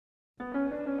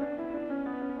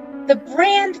The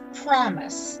brand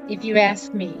promise, if you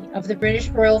ask me, of the British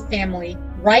royal family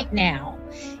right now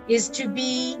is to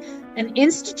be an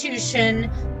institution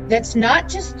that's not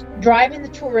just driving the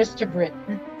tourist to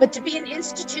Britain, but to be an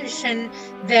institution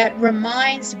that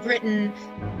reminds Britain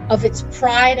of its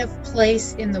pride of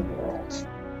place in the world,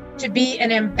 to be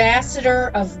an ambassador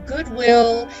of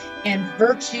goodwill and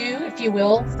virtue, if you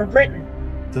will, for Britain.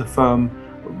 The firm,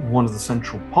 one of the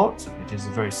central parts of it is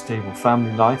a very stable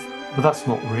family life, but that's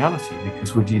not reality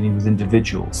because we're dealing with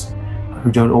individuals who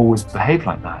don't always behave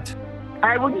like that.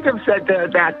 I wouldn't have said they're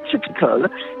that typical,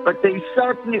 but they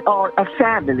certainly are a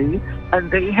family,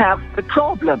 and they have the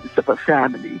problems of a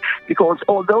family, because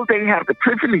although they have the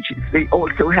privileges, they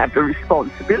also have the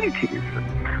responsibilities.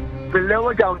 The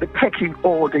lower down the pecking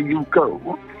order you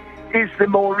go, is the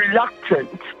more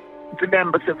reluctant the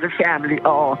members of the family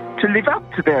are to live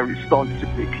up to their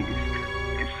responsibilities.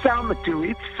 Some do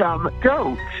it, some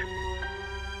don't.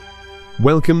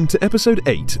 Welcome to episode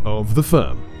 8 of The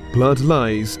Firm, Blood,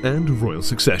 Lies and Royal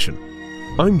Succession.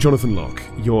 I'm Jonathan Locke,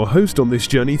 your host on this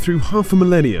journey through half a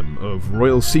millennium of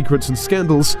royal secrets and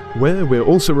scandals, where we're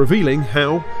also revealing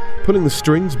how pulling the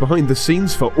strings behind the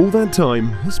scenes for all that time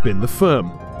has been the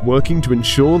firm, working to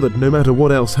ensure that no matter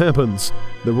what else happens,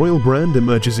 the royal brand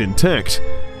emerges intact,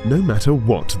 no matter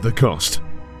what the cost.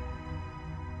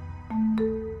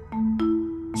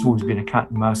 It's always been a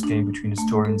cat and mouse game between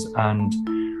historians and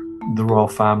the royal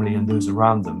family and those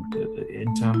around them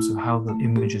in terms of how the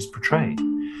image is portrayed.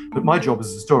 But my job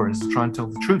as a historian is to try and tell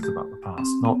the truth about the past,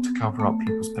 not to cover up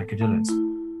people's peccadillos.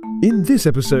 In this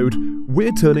episode,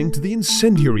 we're turning to the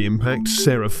incendiary impact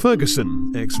Sarah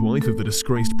Ferguson, ex-wife of the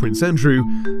disgraced Prince Andrew,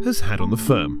 has had on the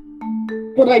firm.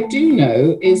 What I do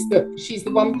know is that she's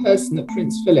the one person that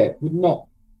Prince Philip would not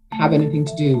have anything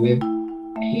to do with.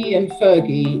 He and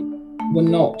Fergie were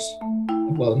not,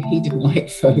 well, he didn't like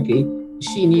Fergie.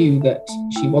 She knew that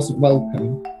she wasn't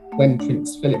welcome when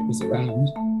Prince Philip was around.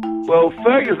 Well,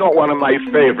 Fergie's not one of my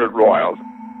favourite royals.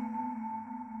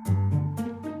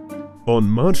 On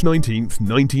March 19th,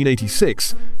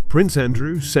 1986, Prince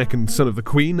Andrew, second son of the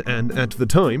Queen and at the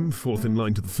time fourth in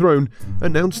line to the throne,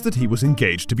 announced that he was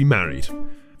engaged to be married.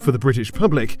 For the British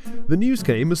public, the news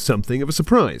came as something of a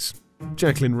surprise.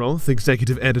 Jacqueline Roth,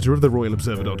 executive editor of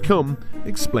theroyalobserver.com,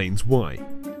 explains why.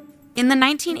 In the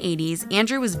 1980s,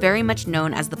 Andrew was very much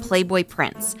known as the Playboy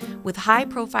Prince, with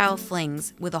high-profile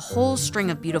flings with a whole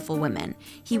string of beautiful women.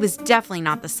 He was definitely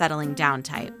not the settling down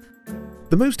type.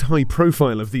 The most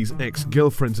high-profile of these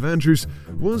ex-girlfriends of Andrew's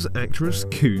was actress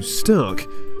Koo Stark,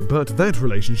 but that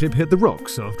relationship hit the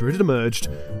rocks after it had emerged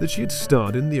that she had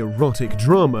starred in the erotic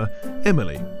drama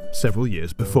Emily several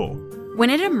years before. When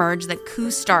it emerged that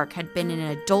Koo Stark had been in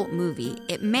an adult movie,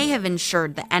 it may have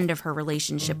ensured the end of her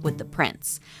relationship with the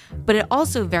prince. But it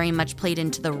also very much played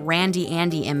into the Randy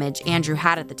Andy image Andrew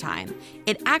had at the time.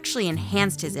 It actually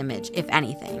enhanced his image, if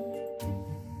anything.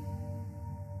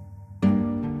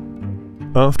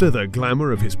 After the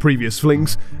glamour of his previous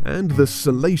flings and the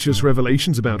salacious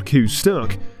revelations about Koo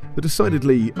Stark, the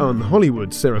decidedly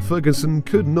un-Hollywood Sarah Ferguson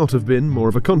could not have been more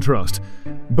of a contrast.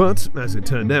 But, as it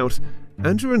turned out,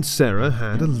 Andrew and Sarah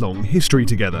had a long history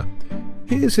together.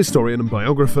 Here's historian and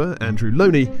biographer Andrew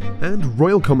Loney and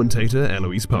royal commentator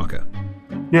Eloise Parker.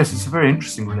 Yes, it's a very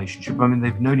interesting relationship. I mean,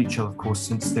 they've known each other, of course,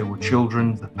 since they were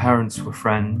children. The parents were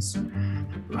friends.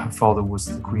 Her father was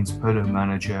the Queen's polo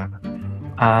manager.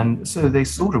 And so they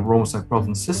sort of were almost like brother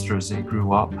and sister as they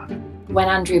grew up. When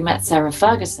Andrew met Sarah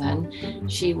Ferguson,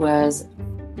 she was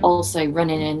also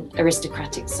running in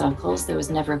aristocratic circles. There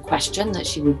was never a question that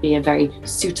she would be a very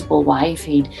suitable wife.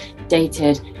 He'd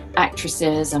dated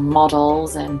actresses and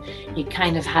models, and he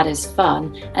kind of had his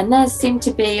fun. And there seemed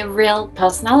to be a real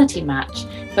personality match,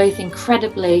 both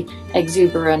incredibly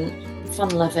exuberant,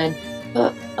 fun-loving,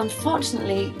 but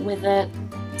unfortunately with a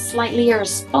slightly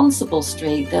irresponsible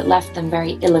streak that left them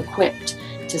very ill-equipped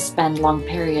to spend long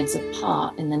periods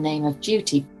apart in the name of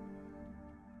duty.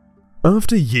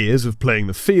 After years of playing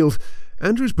the field,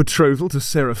 Andrew's betrothal to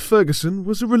Sarah Ferguson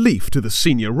was a relief to the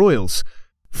senior royals.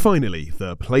 Finally,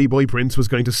 the Playboy Prince was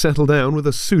going to settle down with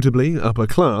a suitably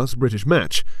upper-class British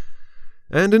match.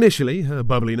 And initially, her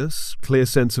bubbliness, clear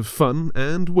sense of fun,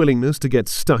 and willingness to get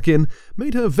stuck in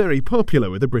made her very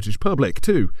popular with the British public,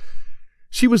 too.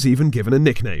 She was even given a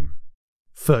nickname: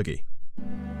 Fergie.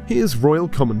 Here's royal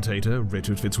commentator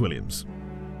Richard Fitzwilliams.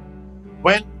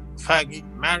 When Fergie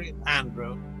married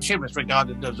Andrew, she was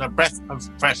regarded as a breath of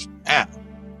fresh air.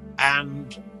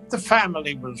 And the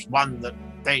family was one that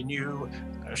they knew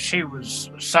she was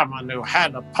someone who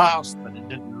had a past, but it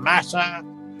didn't matter.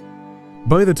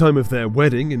 By the time of their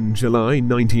wedding in July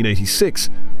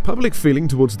 1986, public feeling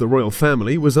towards the royal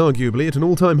family was arguably at an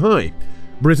all-time high.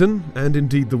 Britain, and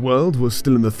indeed the world, was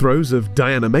still in the throes of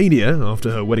Diana mania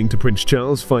after her wedding to Prince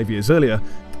Charles 5 years earlier,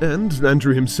 and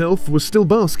Andrew himself was still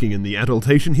basking in the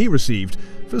adulation he received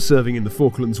for serving in the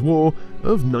Falklands War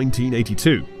of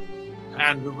 1982.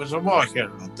 Andrew was a war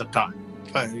hero at the time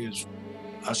for his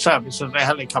service as a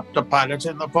helicopter pilot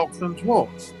in the Falklands War.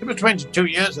 He was 22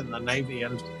 years in the Navy,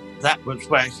 and that was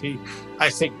where he,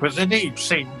 I think, was indeed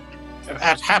seen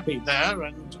as happy there,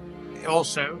 and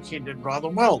also he did rather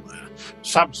well there.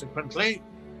 Subsequently,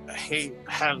 he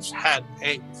has had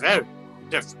a very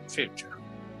different future.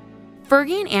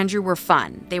 Fergie and Andrew were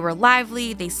fun. They were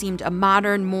lively, they seemed a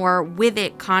modern, more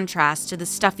with-it contrast to the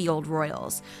stuffy old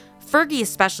royals. Fergie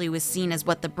especially was seen as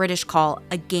what the British call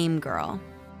a game girl.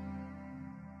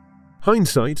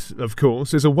 Hindsight, of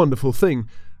course, is a wonderful thing,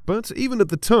 but even at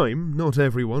the time, not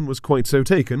everyone was quite so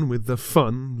taken with the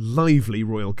fun, lively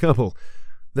royal couple.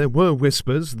 There were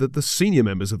whispers that the senior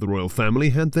members of the royal family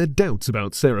had their doubts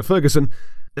about Sarah Ferguson,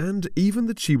 and even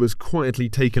that she was quietly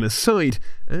taken aside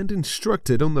and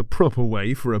instructed on the proper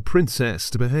way for a princess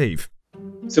to behave.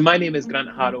 So my name is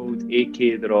Grant Harold,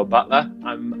 aka the Royal Butler.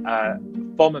 I'm a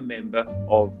former member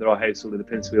of the Royal Household of the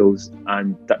Prince of Wales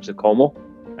and Duchess of Cornwall,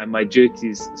 and my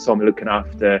duties saw me looking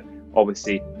after,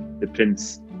 obviously, the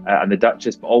Prince and the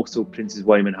Duchess, but also Princes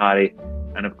William and Harry,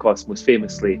 and of course, most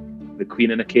famously, the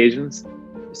Queen on occasions.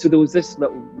 So there was this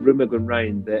little rumour going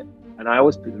round that, and I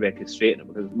always put the record straight in it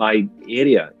because my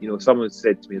area, someone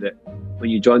said to me that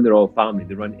when you join the royal family,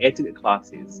 they run etiquette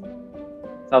classes.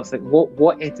 So I was like,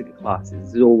 what etiquette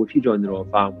classes? So if you join the royal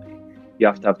family, you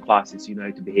have to have classes so you know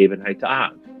how to behave and how to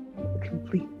act.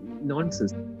 Complete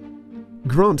nonsense.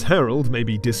 Grant Harold may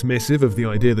be dismissive of the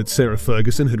idea that Sarah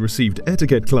Ferguson had received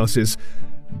etiquette classes,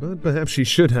 but perhaps she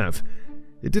should have.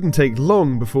 It didn't take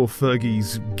long before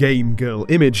Fergie's game girl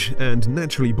image and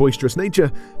naturally boisterous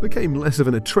nature became less of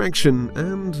an attraction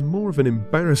and more of an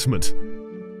embarrassment.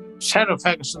 Sarah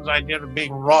Ferguson's idea of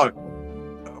being royal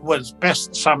was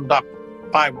best summed up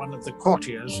by one of the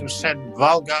courtiers who said,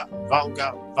 vulgar,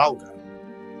 vulgar, vulgar.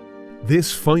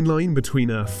 This fine line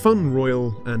between a fun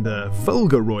royal and a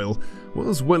vulgar royal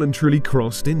was well and truly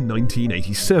crossed in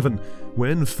 1987,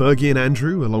 when Fergie and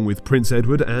Andrew, along with Prince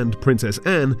Edward and Princess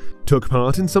Anne, took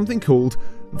part in something called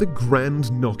the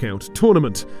Grand Knockout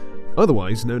Tournament,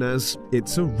 otherwise known as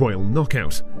It's a Royal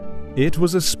Knockout. It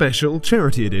was a special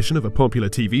charity edition of a popular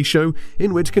TV show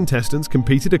in which contestants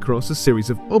competed across a series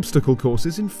of obstacle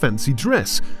courses in fancy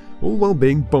dress, all while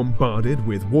being bombarded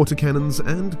with water cannons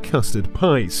and custard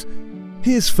pies.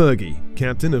 Here's Fergie,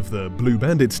 captain of the Blue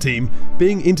Bandits team,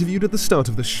 being interviewed at the start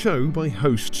of the show by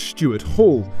host Stuart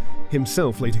Hall,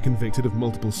 himself later convicted of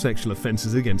multiple sexual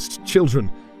offences against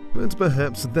children. But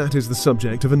perhaps that is the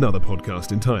subject of another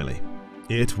podcast entirely.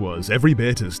 It was every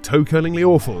bit as toe-curlingly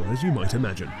awful as you might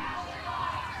imagine.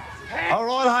 Her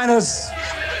Royal Highness,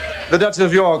 the Duchess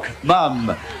of York, Mum,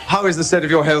 how is the state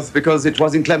of your health? Because it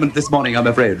was inclement this morning, I'm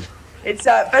afraid. It's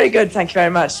very good, thank you very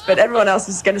much. But everyone else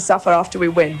is going to suffer after we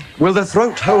win. Will the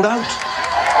throat hold out?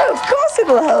 Oh, of course it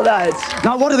will hold out.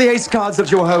 Now, what are the ace cards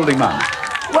that you're holding, Mum?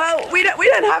 Well, we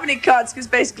don't have any cards because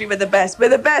basically we're the best. We're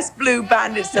the best blue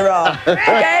bandits there are.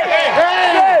 Okay?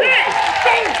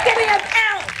 Give me an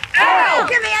L. L.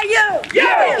 Give me a U.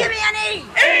 U. Give me an E.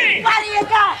 E. What do you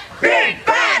got? Big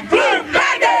bad blue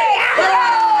bandit.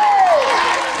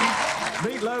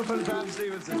 Meatloaf and Sam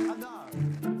Stevenson.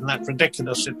 And that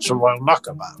ridiculous It's a Royal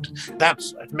Knockabout.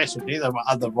 That's, admittedly, there were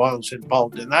other royals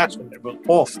involved in that, and it was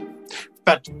awful.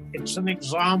 But it's an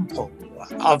example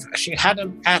of, she had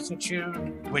an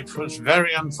attitude which was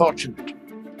very unfortunate.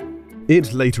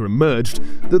 It later emerged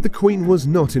that the Queen was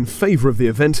not in favour of the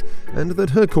event, and that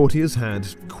her courtiers had,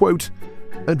 quote,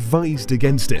 advised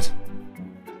against it.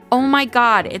 Oh my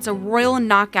god, It's a Royal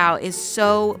Knockout is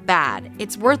so bad.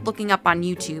 It's worth looking up on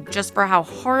YouTube just for how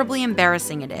horribly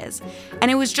embarrassing it is.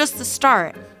 And it was just the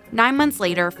start. 9 months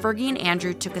later, Fergie and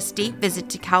Andrew took a state visit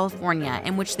to California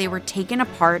in which they were taken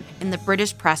apart in the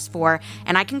British press for,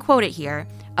 and I can quote it here,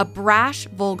 a brash,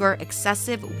 vulgar,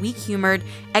 excessive, weak-humoured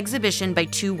exhibition by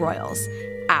two royals.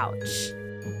 Ouch.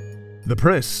 The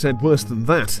press said worse than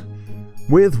that.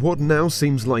 With what now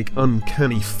seems like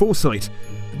uncanny foresight,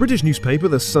 the British newspaper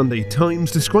The Sunday Times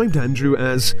described Andrew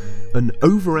as an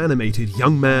over-animated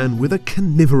young man with a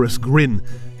carnivorous grin,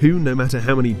 who, no matter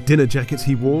how many dinner jackets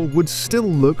he wore, would still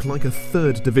look like a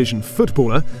third division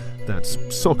footballer, that's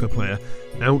soccer player,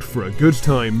 out for a good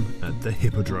time at the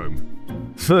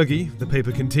Hippodrome. Fergie, the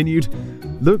paper continued,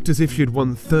 looked as if she had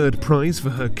won third prize for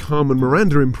her Carmen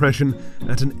Miranda impression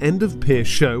at an end-of-pier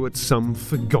show at some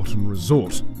forgotten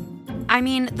resort. I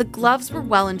mean, the gloves were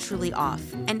well and truly off,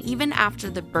 and even after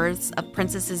the births of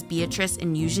Princesses Beatrice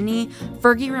and Eugenie,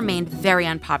 Fergie remained very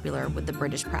unpopular with the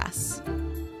British press.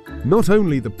 Not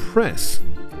only the press.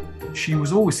 She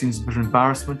was always seen as a bit of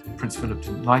embarrassment. Prince Philip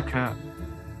didn't like her.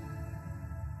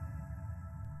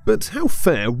 But how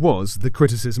fair was the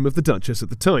criticism of the Duchess at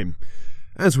the time?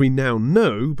 As we now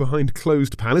know, behind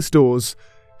closed palace doors,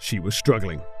 she was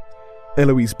struggling.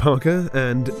 Eloise Parker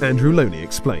and Andrew Loney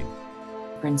explain.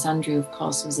 Prince Andrew, of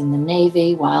course, was in the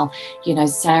Navy, while,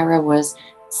 Sarah was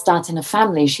starting a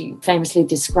family. She famously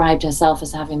described herself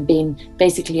as having been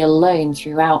basically alone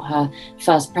throughout her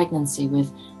first pregnancy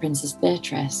with Princess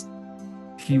Beatrice.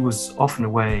 He was often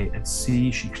away at sea.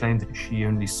 She claimed that she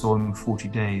only saw him 40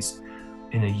 days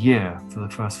in a year for the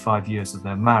first 5 years of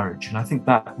their marriage. And I think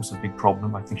that was a big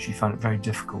problem. I think she found it very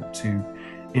difficult to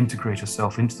integrate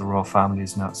herself into the royal family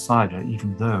as an outsider,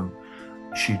 even though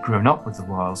she'd grown up with the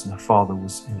royals and her father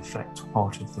was, in effect,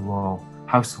 part of the royal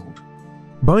household.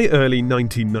 By early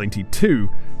 1992,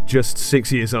 just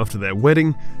 6 years after their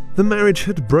wedding, the marriage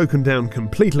had broken down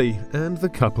completely and the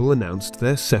couple announced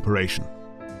their separation.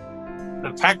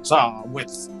 The facts are,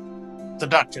 with the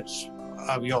Duchess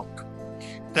of York,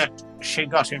 that she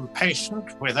got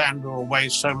impatient with Andrew away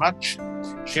so much.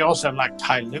 She also liked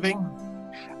high living,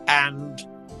 and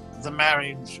the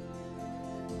marriage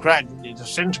gradually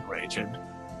disintegrated.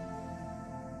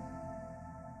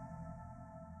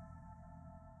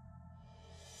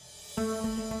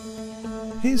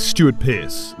 Here's Stuart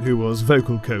Pearce, who was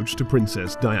vocal coach to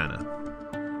Princess Diana.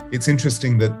 It's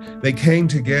interesting that they came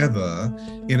together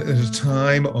at a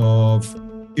time of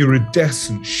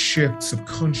iridescent shifts of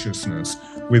consciousness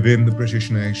within the British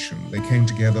nation. They came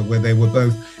together where they were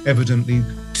both evidently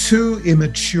too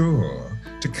immature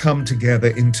to come together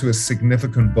into a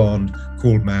significant bond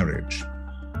called marriage.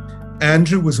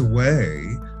 Andrew was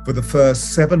away for the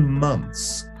first 7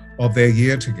 months of their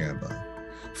year together.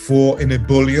 For an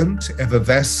ebullient,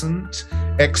 effervescent,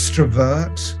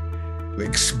 extrovert,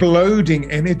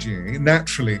 exploding energy,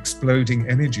 naturally exploding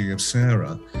energy of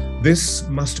Sarah, this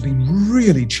must have been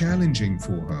really challenging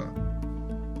for her.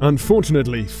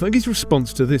 Unfortunately, Fergie's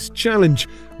response to this challenge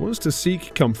was to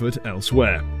seek comfort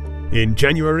elsewhere. In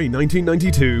January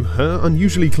 1992, her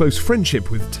unusually close friendship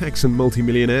with Texan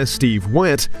multimillionaire Steve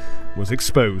Wyatt was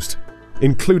exposed,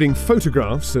 including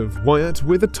photographs of Wyatt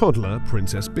with a toddler,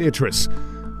 Princess Beatrice.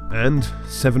 And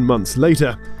 7 months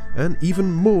later, an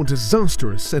even more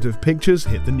disastrous set of pictures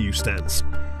hit the newsstands.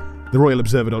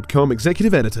 TheRoyalObserver.com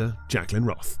executive editor, Jacqueline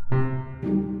Roth.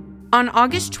 On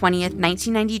August 20th,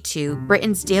 1992,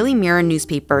 Britain's Daily Mirror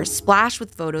newspaper splashed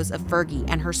with photos of Fergie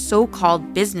and her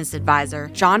so-called business advisor,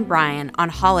 John Bryan, on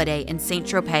holiday in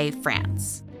Saint-Tropez,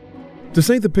 France. To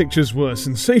say the pictures were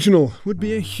sensational would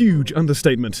be a huge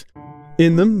understatement.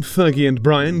 In them, Fergie and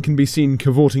Bryan can be seen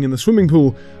cavorting in the swimming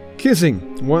pool,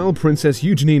 kissing, while Princess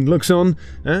Eugenie looks on,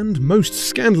 and most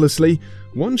scandalously,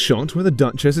 one shot where the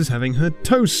Duchess is having her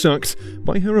toes sucked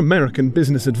by her American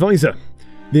business advisor.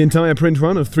 The entire print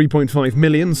run of 3.5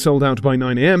 million sold out by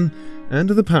 9 AM, and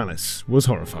the palace was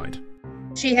horrified.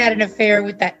 She had an affair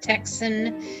with that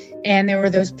Texan, and there were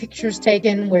those pictures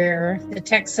taken where the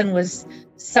Texan was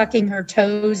sucking her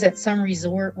toes at some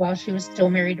resort while she was still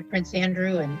married to Prince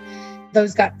Andrew, and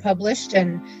those got published,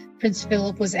 and Prince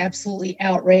Philip was absolutely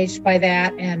outraged by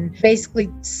that and basically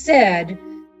said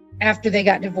after they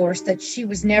got divorced that she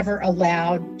was never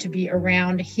allowed to be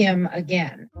around him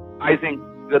again. I think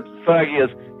that Fergie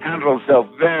has handled herself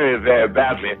very, very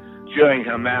badly during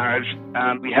her marriage.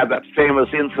 And we had that famous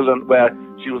incident where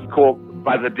she was caught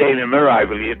by the Daily Mirror, I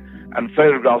believe, and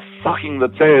photographed sucking the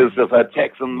toes of her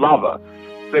Texan lover.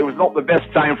 So it was not the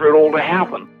best time for it all to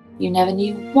happen. You never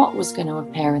knew what was going to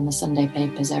appear in the Sunday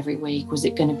papers every week. Was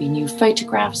it going to be new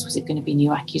photographs? Was it going to be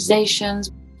new accusations?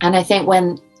 And I think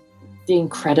when the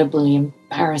incredibly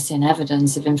embarrassing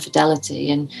evidence of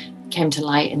infidelity and came to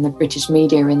light in the British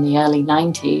media in the early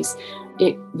 90s,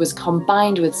 it was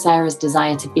combined with Sarah's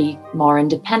desire to be more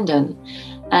independent,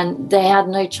 and they had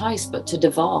no choice but to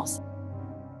divorce.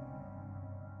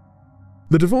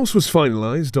 The divorce was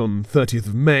finalised on 30th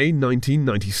of May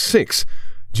 1996,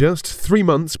 just 3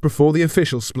 months before the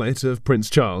official split of Prince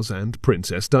Charles and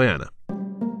Princess Diana.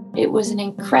 It was an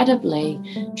incredibly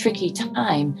tricky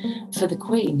time for the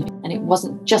Queen, and it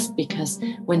wasn't just because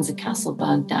Windsor Castle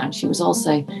burned down. She was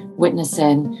also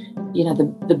witnessing,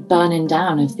 the burning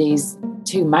down of these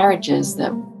 2 marriages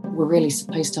that were really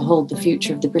supposed to hold the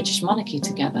future of the British monarchy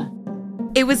together.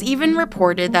 It was even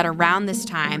reported that around this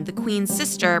time, the Queen's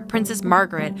sister, Princess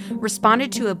Margaret, responded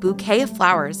to a bouquet of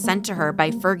flowers sent to her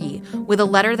by Fergie with a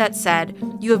letter that said,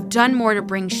 "You have done more to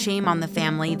bring shame on the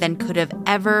family than could have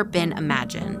ever been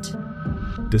imagined."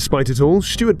 Despite it all,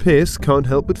 Stuart Pearce can't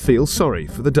help but feel sorry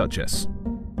for the Duchess.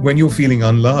 When you're feeling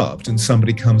unloved and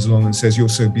somebody comes along and says you're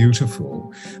so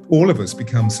beautiful, all of us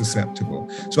become susceptible.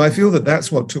 So I feel that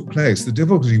that's what took place. The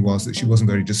difficulty was that she wasn't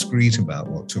very discreet about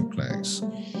what took place,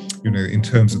 in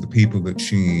terms of the people that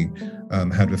she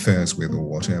had affairs with or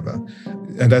whatever.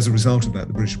 And as a result of that,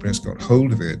 the British press got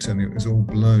hold of it and it was all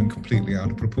blown completely out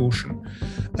of proportion.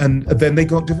 And then they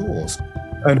got divorced.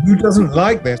 And who doesn't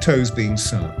like their toes being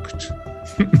sucked?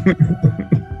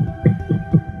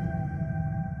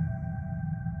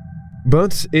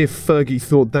 But if Fergie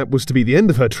thought that was to be the end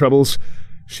of her troubles,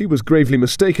 she was gravely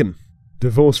mistaken.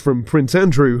 Divorce from Prince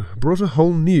Andrew brought a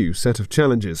whole new set of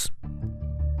challenges.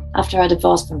 After her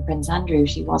divorce from Prince Andrew,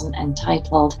 she wasn't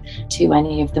entitled to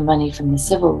any of the money from the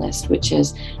civil list, which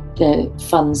is the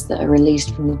funds that are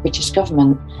released from the British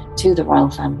government to the royal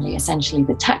family, essentially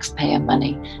the taxpayer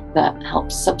money that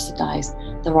helps subsidise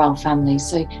the royal family.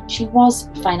 So she was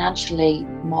financially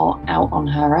more out on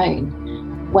her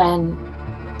own. When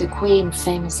the Queen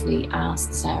famously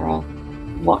asked Sarah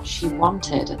what she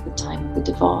wanted at the time of the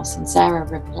divorce, and Sarah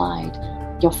replied,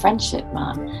 "Your friendship,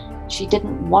 ma'am." She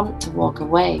didn't want to walk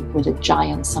away with a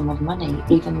giant sum of money,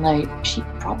 even though she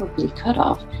probably could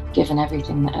have, given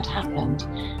everything that had happened.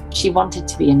 She wanted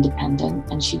to be independent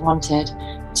and she wanted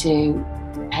to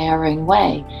pay her own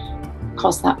way. Of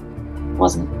course, that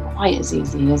wasn't quite as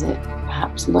easy as it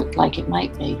perhaps looked like it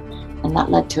might be, and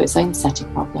that led to its own set of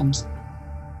problems.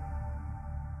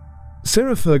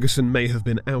 Sarah Ferguson may have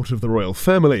been out of the royal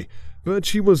family, but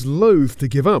she was loath to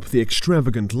give up the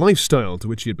extravagant lifestyle to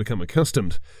which she had become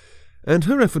accustomed. And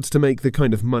her efforts to make the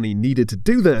kind of money needed to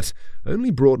do that only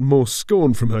brought more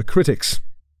scorn from her critics.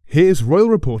 Here's royal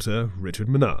reporter Richard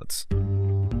Menards.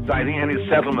 So I think any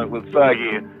settlement with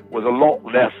Fergie was a lot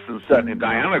less than certainly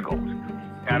Diana got.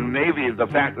 And maybe the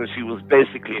fact that she was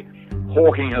basically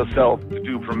hawking herself to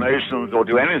do promotions or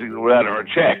do anything that would earn her a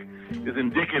check is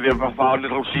indicative of how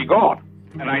little she got.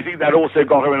 And I think that also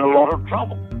got her in a lot of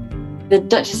trouble. The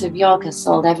Duchess of York has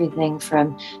sold everything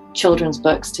from children's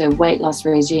books to weight loss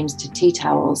regimes to tea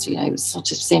towels. It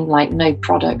sort of seemed like no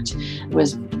product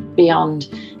was beyond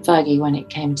Fergie when it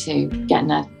came to getting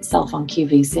herself on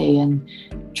QVC and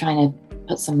trying to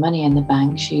put some money in the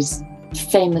bank. She's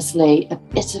famously a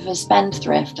bit of a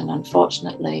spendthrift, and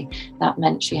unfortunately that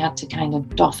meant she had to kind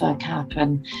of doff her cap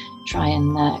and try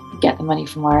and get the money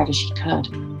from wherever she could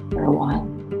for a while.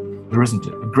 There isn't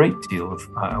a great deal of,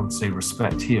 I would say,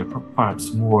 respect here,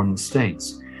 perhaps more in the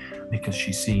States, because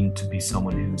she's seen to be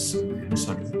someone who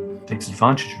sort of takes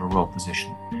advantage of her royal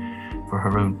position for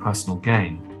her own personal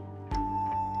gain.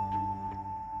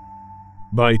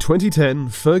 By 2010,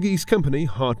 Fergie's company,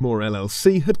 Hartmore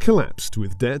LLC, had collapsed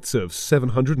with debts of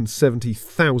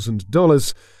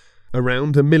 $770,000,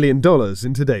 around $1 million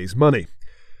in today's money.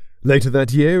 Later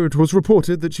that year, it was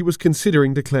reported that she was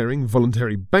considering declaring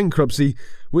voluntary bankruptcy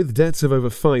with debts of over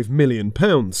 £5 million,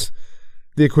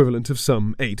 the equivalent of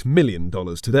some $8 million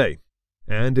today.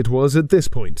 And it was at this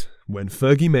point when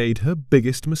Fergie made her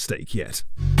biggest mistake yet.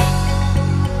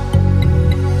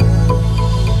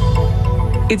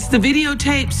 It's the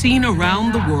videotape seen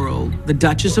around the world, the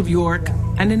Duchess of York,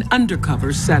 and an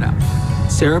undercover setup.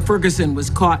 Sarah Ferguson was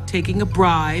caught taking a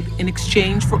bribe in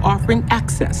exchange for offering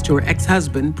access to her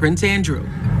ex-husband, Prince Andrew.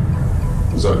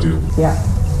 Is that you? Yeah.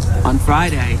 On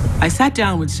Friday, I sat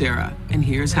down with Sarah, and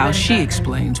here's how she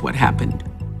explains what happened.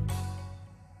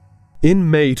 In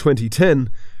May 2010,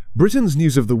 Britain's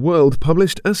News of the World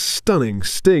published a stunning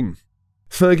sting.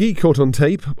 Fergie caught on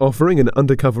tape offering an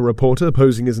undercover reporter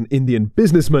posing as an Indian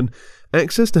businessman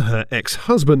access to her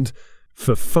ex-husband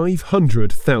for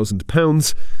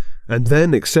 £500,000, and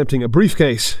then accepting a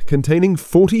briefcase containing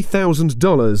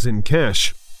 $40,000 in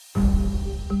cash.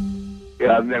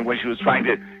 Yeah, and then when she was trying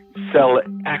to sell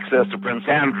access to Prince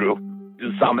Andrew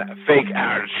to some fake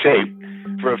Arab shape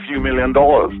for a few $1 million,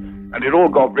 and it all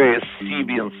got very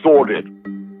seedy and sordid.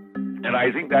 And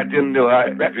I think that didn't do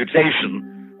her reputation,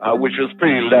 which was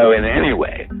pretty low in any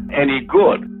way, any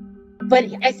good. But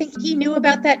I think he knew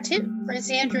about that too.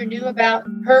 Prince Andrew knew about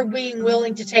her being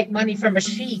willing to take money from a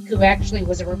sheik who actually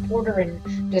was a reporter in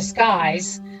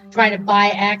disguise, trying to buy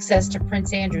access to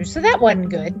Prince Andrew. So that wasn't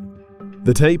good.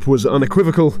 The tape was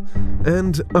unequivocal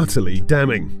and utterly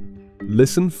damning.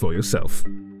 Listen for yourself.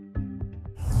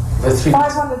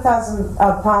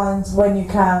 £500,000 when you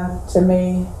can, to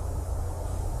me,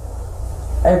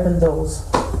 open doors.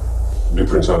 New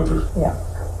Prince Andrew? Yeah.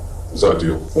 Is that a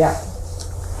deal? Yeah.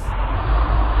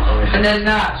 And then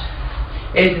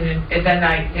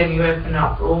then you open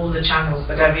up all the channels,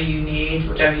 whatever you need,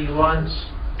 whatever you want.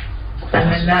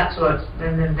 And then that's what,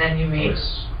 then you meet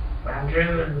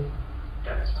Andrew and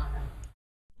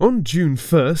On June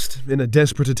 1st, in a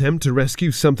desperate attempt to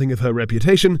rescue something of her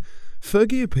reputation,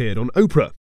 Fergie appeared on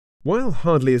Oprah. While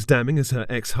hardly as damning as her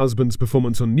ex-husband's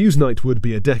performance on Newsnight would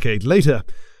be a decade later,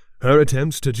 her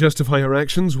attempts to justify her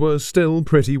actions were still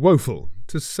pretty woeful,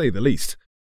 to say the least.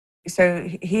 So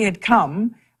he had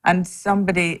come, and a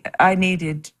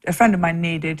friend of mine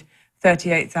needed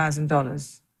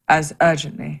 $38,000 as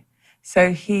urgently.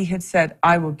 So he had said,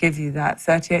 I will give you that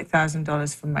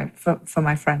 $38,000 for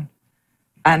my friend.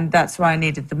 And that's why I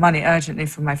needed the money urgently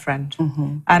for my friend.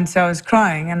 Mm-hmm. And so I was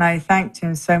crying, and I thanked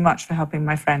him so much for helping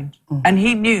my friend. Mm-hmm. And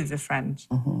he knew the friend,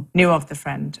 knew of the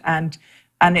friend. And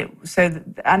I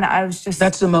was just...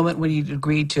 That's the moment when you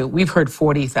agreed to... We've heard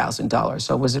 $40,000.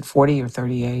 So was it 40 or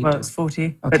 38? Well, it was 40,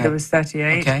 Okay. but there was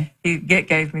 38. Okay. He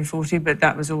gave me 40, but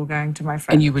that was all going to my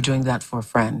friend. And you were doing that for a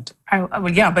friend?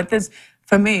 Well, yeah, but there's...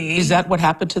 For me... Is that what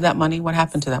happened to that money? What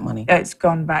happened to that money? It's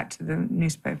gone back to the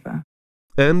newspaper.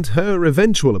 And her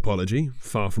eventual apology,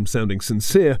 far from sounding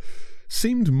sincere,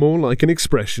 seemed more like an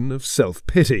expression of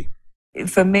self-pity.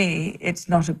 For me, it's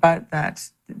not about that.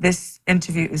 This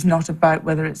interview is not about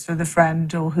whether it's for the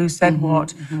friend or who said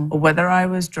what, or whether I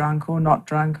was drunk or not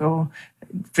drunk, or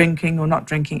drinking or not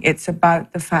drinking. It's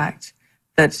about the fact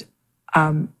that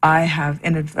I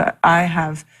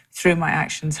have, through my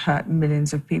actions, hurt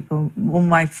millions of people, all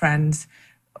my friends,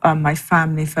 my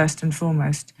family first and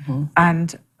foremost.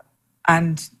 And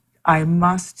I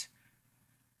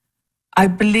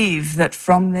believe that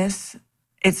from this,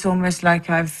 it's almost like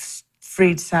I've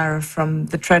freed Sarah from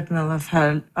the treadmill of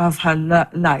her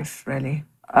life, really,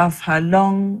 of her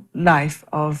long life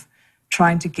of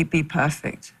trying to be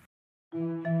perfect.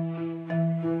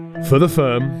 For the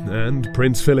firm, and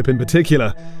Prince Philip in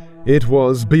particular, it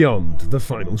was beyond the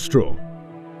final straw.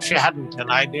 She hadn't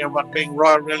an idea what being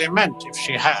royal really meant. If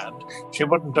she had, she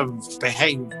wouldn't have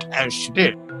behaved as she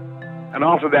did. And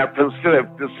after that, Prince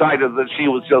Philip decided that she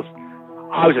was just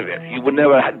out of it. He would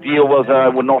never deal with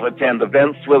her, would not attend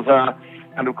events with her.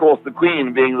 And of course, the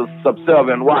Queen, being the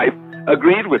subservient wife,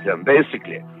 agreed with him,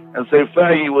 basically. And so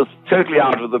Fergie was totally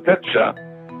out of the picture.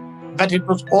 But it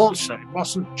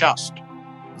wasn't just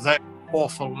the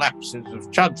awful lapses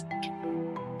of judgment.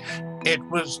 It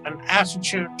was an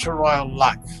attitude to royal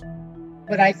life.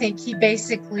 But I think he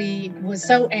basically was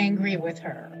so angry with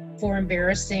her for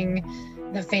embarrassing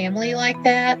the family like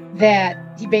that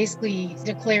he basically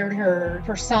declared her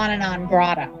persona non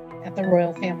grata at the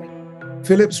royal family.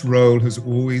 Philip's role has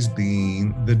always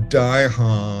been the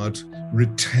die-hard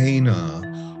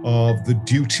retainer of the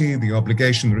duty, the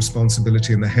obligation, the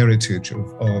responsibility, and the heritage of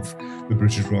the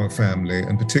British royal family,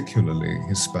 and particularly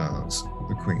his spouse,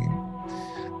 the Queen.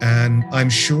 And I'm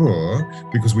sure,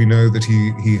 because we know that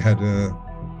he had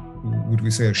would we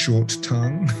say a short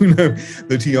tongue,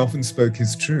 that he often spoke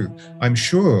his truth. I'm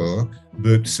sure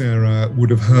that Sarah would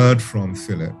have heard from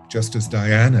Philip, just as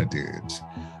Diana did,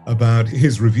 about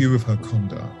his review of her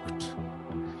conduct.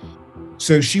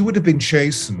 So she would have been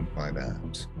chastened by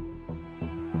that.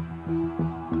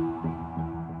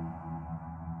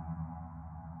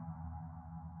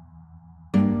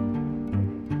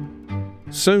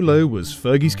 So low was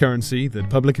Fergie's currency that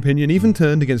public opinion even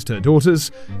turned against her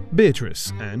daughters,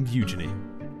 Beatrice and Eugenie.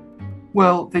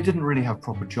 Well, they didn't really have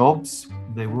proper jobs.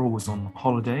 They were always on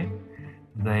holiday.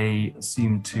 They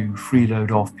seemed to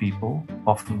freeload off people,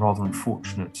 often rather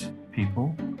unfortunate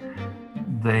people.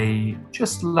 They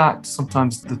just lacked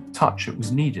sometimes the touch that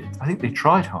was needed. I think they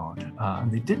tried hard,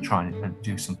 and they did try and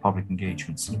do some public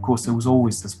engagements. And of course, there was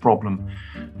always this problem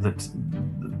that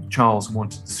Charles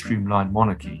wanted the streamlined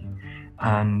monarchy,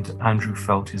 and Andrew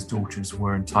felt his daughters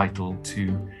were entitled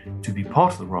to be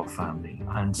part of the royal family.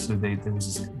 And so there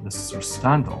was this sort of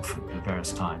standoff at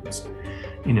various times.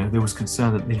 There was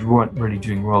concern that they weren't really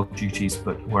doing royal duties,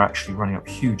 but were actually running up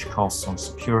huge costs on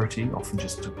security, often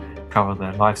just to cover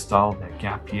their lifestyle, their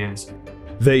gap years.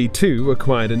 They too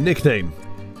acquired a nickname,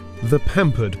 the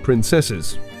Pampered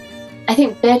Princesses. I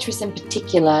think Beatrice in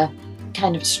particular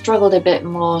kind of struggled a bit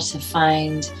more to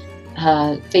find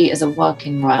her feet as a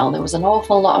working royal. There was an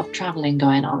awful lot of travelling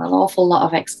going on, an awful lot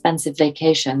of expensive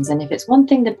vacations. And if it's one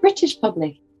thing the British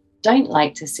public don't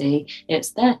like to see,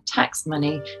 it's their tax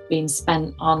money being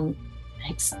spent on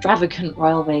extravagant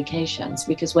royal vacations,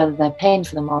 because whether they're paying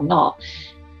for them or not,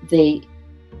 the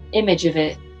image of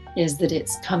it is that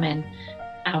it's coming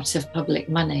out of public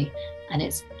money, and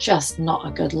it's just not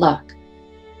a good look.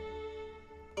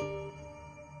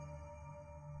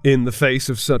 In the face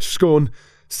of such scorn,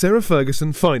 Sarah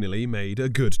Ferguson finally made a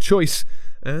good choice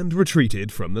and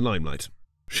retreated from the limelight.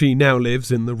 She now lives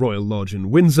in the Royal Lodge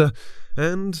in Windsor,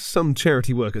 and, some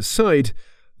charity work aside,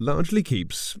 largely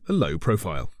keeps a low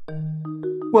profile.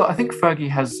 Well, I think Fergie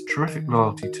has terrific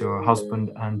loyalty to her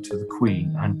husband and to the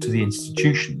Queen and to the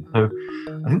institution. Though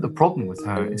I think the problem with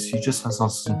her is she just has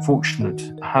this unfortunate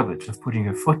habit of putting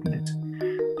her foot in it.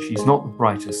 She's not the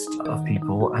brightest of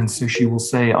people, and so she will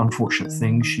say unfortunate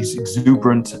things. She's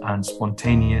exuberant and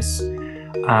spontaneous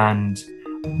and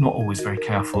not always very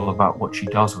careful about what she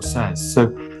does or says.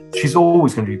 So she's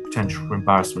always going to be potential for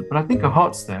embarrassment, but I think her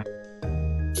heart's there.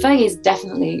 Fergie's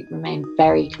definitely remained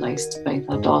very close to both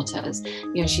her daughters.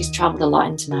 You know, she's travelled a lot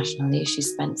internationally. She's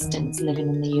spent stints living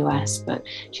in the US, but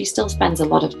she still spends a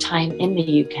lot of time in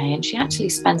the UK, and she actually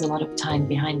spends a lot of time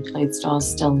behind closed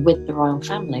doors still with the royal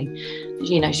family.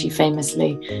 You know, she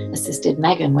famously assisted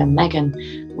Meghan when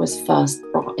Meghan was first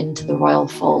brought into the royal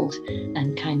fold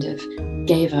and kind of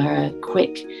gave her a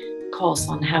quick course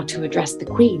on how to address the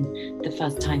Queen the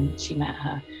first time she met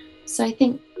her. So I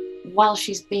think while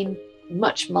she's been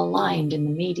much maligned in the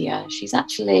media, she's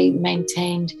actually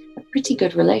maintained a pretty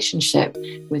good relationship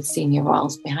with senior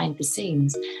royals behind the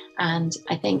scenes. And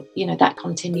I think, you know, that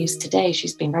continues today.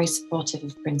 She's been very supportive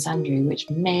of Prince Andrew, which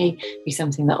may be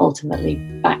something that ultimately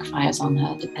backfires on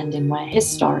her, depending where his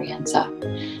story ends up.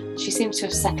 She seems to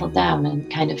have settled down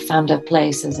and kind of found her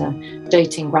place as a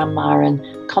doting grandma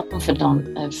and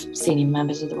confidant of senior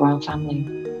members of the royal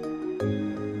family.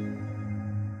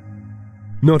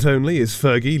 Not only is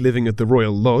Fergie living at the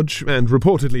Royal Lodge and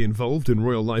reportedly involved in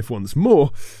royal life once more,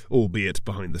 albeit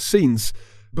behind the scenes,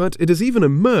 but it has even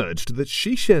emerged that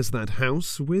she shares that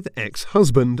house with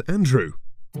ex-husband Andrew.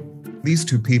 These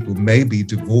two people may be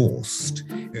divorced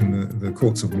in the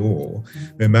courts of law.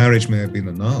 Their marriage may have been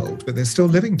annulled, but they're still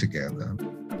living together.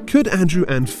 Could Andrew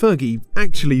and Fergie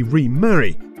actually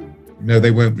remarry? No,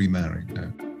 they won't remarry,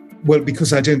 no. Well,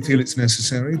 because I don't feel it's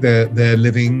necessary. They're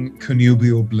living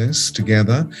connubial bliss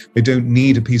together. They don't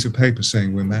need a piece of paper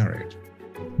saying we're married.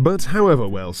 But however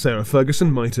well Sarah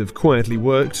Ferguson might have quietly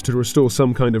worked to restore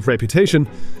some kind of reputation,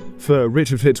 for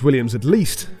Richard Fitzwilliams at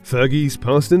least, Fergie's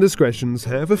past indiscretions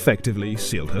have effectively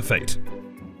sealed her fate.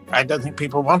 I don't think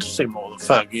people want to see more of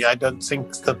Fergie. I don't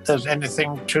think that there's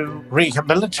anything to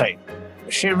rehabilitate.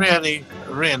 She really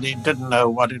didn't know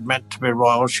what it meant to be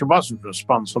royal. She wasn't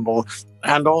responsible.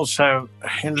 And also,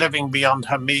 in living beyond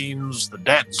her means, the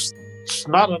debts, it's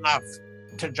not enough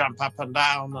to jump up and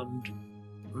down and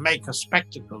make a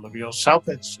spectacle of yourself.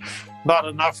 It's not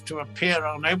enough to appear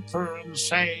on Oprah and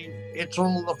say it's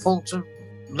all the fault of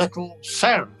little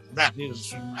Sarah. That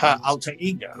is her alter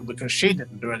ego, because she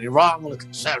didn't do any wrong,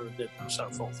 little Sarah did, and so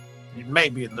forth. It may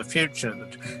be in the future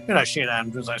that, you know, she and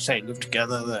Andrew, as I say, live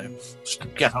together, they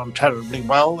get on terribly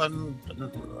well, and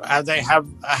they have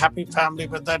a happy family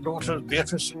with their daughters,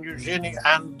 Beatrice and Eugenie,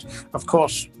 and, of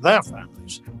course, their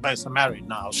families. Both are married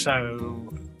now,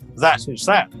 so that is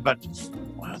that. But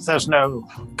there's no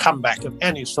comeback of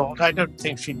any sort. I don't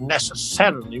think she'd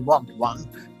necessarily want one,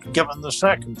 given the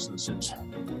circumstances.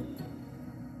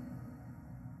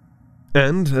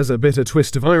 And, as a bitter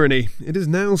twist of irony, it is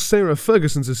now Sarah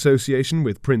Ferguson's association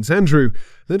with Prince Andrew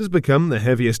that has become the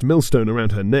heaviest millstone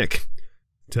around her neck.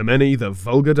 To many, the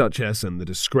vulgar Duchess and the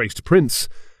disgraced Prince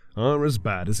are as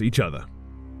bad as each other.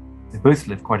 They both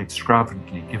live quite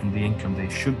extravagantly given the income they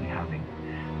should be having,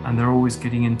 and they're always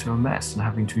getting into a mess and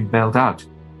having to be bailed out.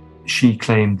 She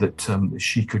claimed that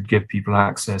she could give people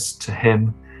access to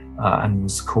him and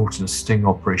was caught in a sting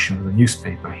operation with a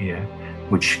newspaper here,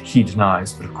 which he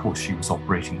denies, but of course she was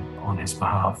operating on his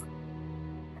behalf.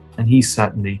 And he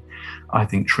certainly, I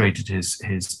think, traded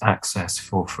his access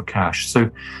for cash. So,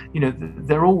 you know,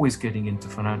 they're always getting into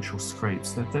financial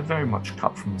scrapes. They're very much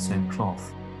cut from the same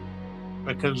cloth.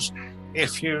 Because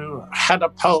if you had a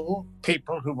poll,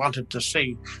 people who wanted to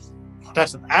see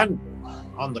let Andrew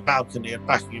on the balcony at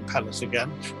Buckingham Palace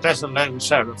again, let alone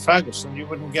Sarah Ferguson, you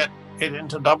wouldn't get it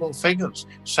into double figures.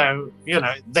 So, you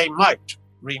know, they might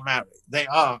remarry. They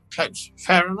are close.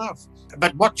 Fair enough.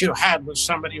 But what you had was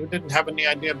somebody who didn't have any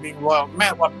idea of being royal,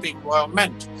 what being royal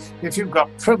meant. If you've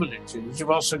got privileges, you've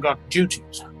also got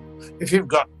duties. If you've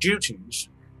got duties,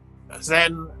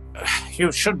 then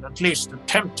you should at least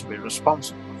attempt to be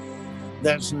responsible.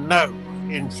 There's no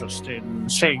interest in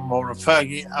seeing more of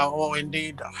Fergie, or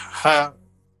indeed her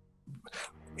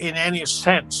in any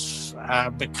sense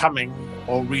becoming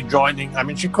or rejoining. I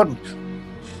mean, she couldn't.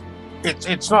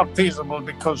 It's not feasible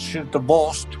because she's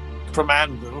divorced from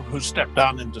Andrew, who stepped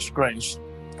down in disgrace,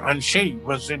 and she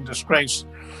was in disgrace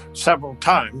several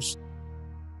times.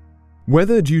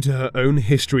 Whether due to her own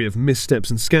history of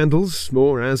missteps and scandals,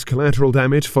 or as collateral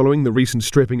damage following the recent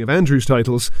stripping of Andrew's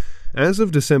titles, as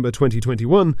of December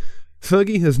 2021,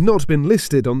 Fergie has not been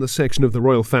listed on the section of the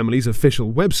royal family's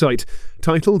official website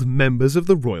titled Members of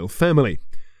the Royal Family.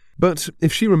 But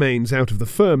if she remains out of the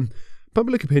firm,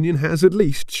 public opinion has at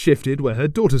least shifted where her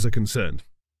daughters are concerned.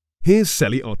 Here's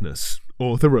Sally Oddness,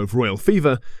 author of Royal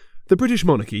Fever, The British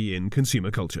Monarchy in Consumer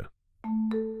Culture.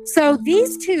 So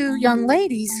these two young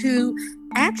ladies who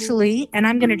actually, and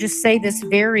I'm going to just say this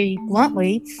very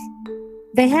bluntly,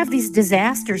 they have these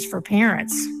disasters for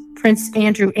parents. Prince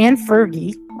Andrew and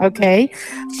Fergie, okay?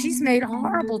 She's made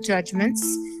horrible judgments,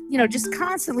 just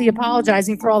constantly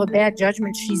apologizing for all the bad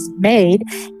judgments she's made.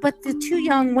 But the two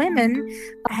young women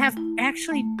have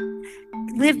actually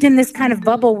lived in this kind of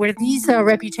bubble where these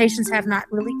reputations have not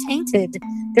really tainted,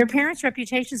 their parents'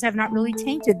 reputations have not really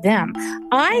tainted them.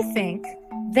 I think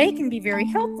they can be very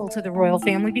helpful to the royal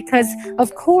family because,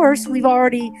 of course, we've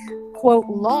already, quote,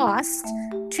 lost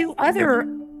two other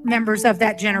members of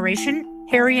that generation,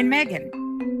 Harry and Meghan.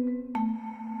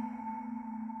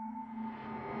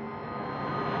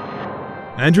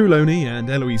 Andrew Loney and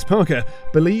Eloise Parker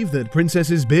believe that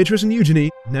Princesses Beatrice and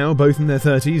Eugenie, now both in their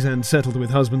 30s and settled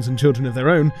with husbands and children of their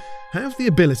own, have the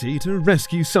ability to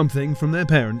rescue something from their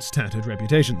parents' tattered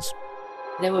reputations.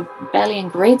 They were barely in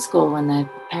grade school when their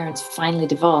parents finally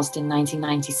divorced in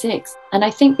 1996. And I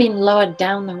think being lowered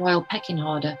down the royal pecking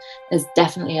order has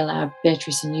definitely allowed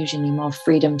Beatrice and Eugenie more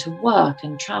freedom to work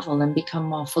and travel and become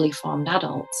more fully formed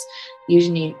adults.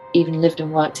 Eugenie even lived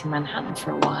and worked in Manhattan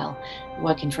for a while,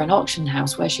 working for an auction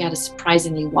house where she had a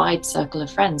surprisingly wide circle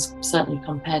of friends, certainly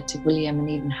compared to William and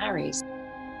even Harry's.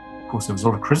 Of course, there was a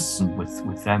lot of criticism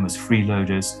with them as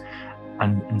freeloaders,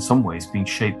 and in some ways being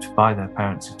shaped by their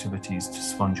parents' activities to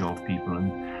sponge off people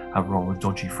and have rather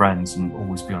dodgy friends and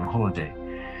always be on holiday.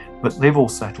 But they've all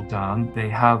settled down. They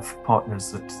have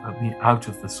partners that have been out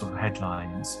of the sort of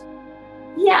headlines.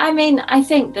 Yeah, I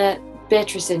think that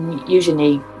Beatrice and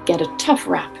Eugenie get a tough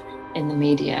rap in the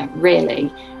media,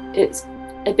 really. It's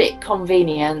a bit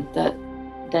convenient that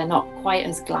they're not quite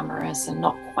as glamorous and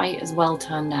not quite as well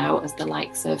turned out as the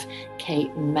likes of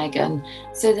Kate and Meghan.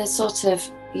 So they're sort of,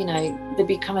 they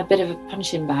become a bit of a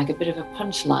punching bag, a bit of a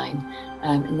punchline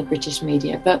in the British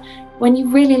media. But when you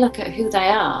really look at who they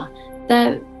are,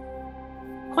 they're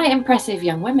quite impressive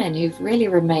young women who've really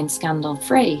remained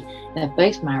scandal-free. They're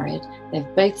both married,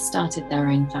 they've both started their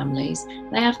own families.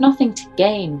 They have nothing to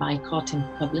gain by courting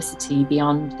publicity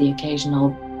beyond the occasional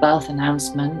birth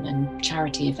announcement and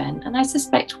charity event. And I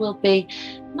suspect we'll be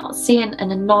not seeing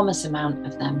an enormous amount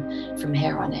of them from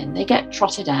here on in. They get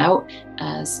trotted out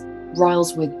as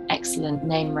royals with excellent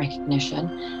name recognition,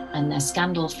 and they're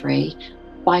scandal-free.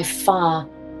 By far,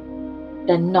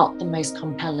 they're not the most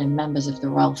compelling members of the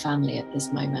royal family at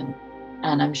this moment,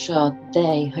 and I'm sure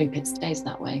they hope it stays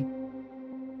that way.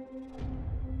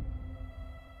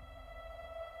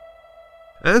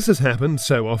 As has happened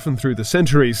so often through the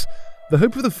centuries, the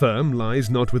hope of the firm lies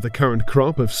not with the current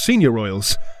crop of senior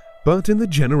royals, but in the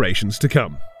generations to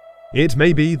come. It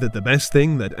may be that the best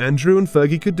thing that Andrew and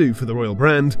Fergie could do for the royal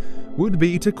brand would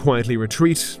be to quietly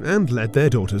retreat and let their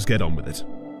daughters get on with it.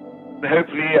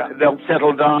 Hopefully they'll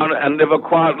settle down and live a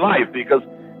quiet life, because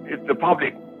if the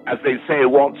public, as they say,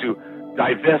 want to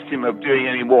divest him of doing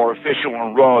any more official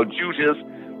and royal duties,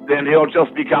 then he'll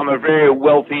just become a very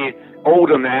wealthy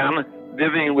older man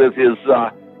living with his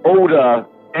older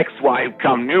ex-wife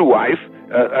come new wife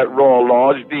at Royal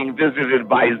Lodge, being visited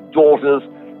by his daughters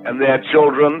and their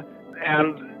children,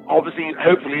 and obviously,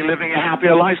 hopefully, living a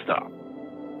happier lifestyle.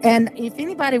 And if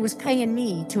anybody was paying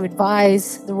me to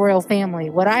advise the royal family,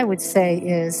 what I would say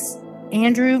is,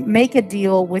 Andrew, make a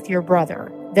deal with your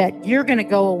brother that you're going to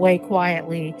go away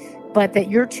quietly, but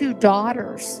that your two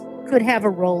daughters could have a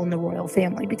role in the royal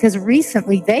family, because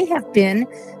recently they have been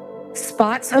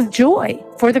spots of joy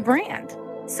for the brand.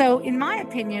 So in my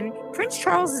opinion, Prince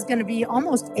Charles is going to be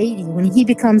almost 80 when he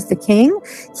becomes the king.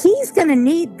 He's going to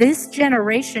need this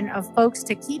generation of folks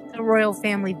to keep the royal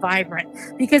family vibrant,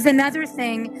 because another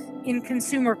thing in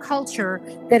consumer culture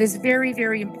that is very,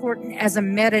 very important as a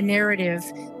meta-narrative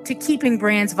to keeping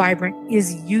brands vibrant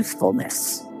is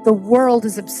youthfulness. The world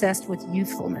is obsessed with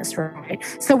youthfulness, right?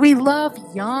 So we love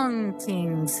young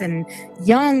kings and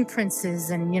young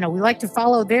princes, and we like to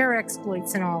follow their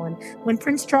exploits and all. And when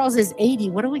Prince Charles is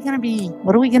 80, what are we going to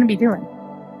be doing?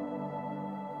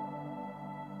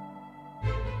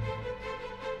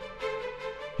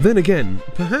 Then again,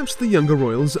 perhaps the younger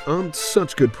royals aren't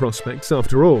such good prospects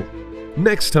after all.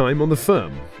 Next time on The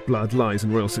Firm, Blood, Lies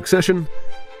and Royal Succession,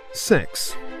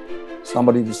 sex.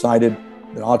 Somebody decided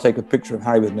that I'll take a picture of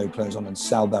Harry with no clothes on and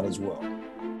sell that as well.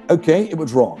 Okay, it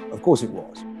was wrong. Of course it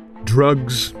was.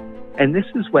 Drugs. And this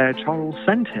is where Charles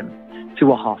sent him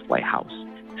to a halfway house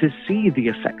to see the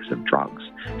effects of drugs,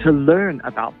 to learn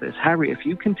about this. Harry, if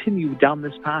you continue down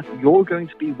this path, you're going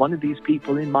to be one of these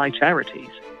people in my charities.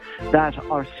 that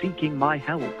are seeking my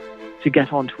help to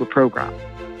get onto a program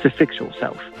to fix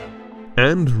yourself.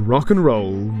 And rock and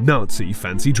roll Nazi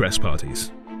fancy dress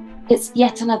parties. It's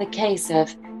yet another case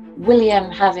of William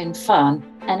having fun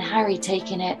and Harry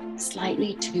taking it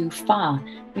slightly too far.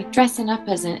 Dressing up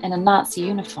in a Nazi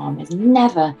uniform is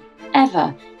never,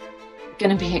 ever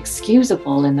going to be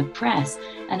excusable in the press.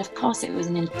 And of course, it was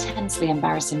an intensely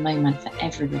embarrassing moment for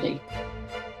everybody.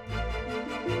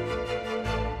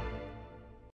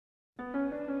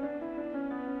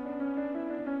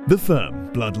 The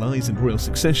Firm, Blood Lies and Royal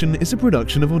Succession is a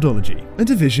production of Audiology, a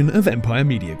division of Empire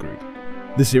Media Group.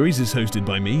 The series is hosted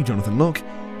by me, Jonathan Locke.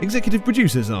 Executive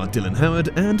producers are Dylan Howard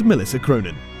and Melissa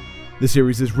Cronin. The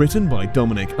series is written by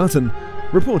Dominic Utton,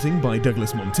 reporting by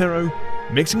Douglas Montero,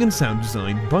 mixing and sound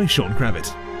design by Sean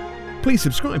Kravitz. Please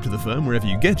subscribe to The Firm wherever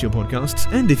you get your podcasts,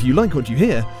 and if you like what you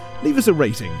hear, leave us a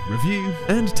rating, review,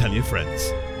 and tell your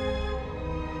friends.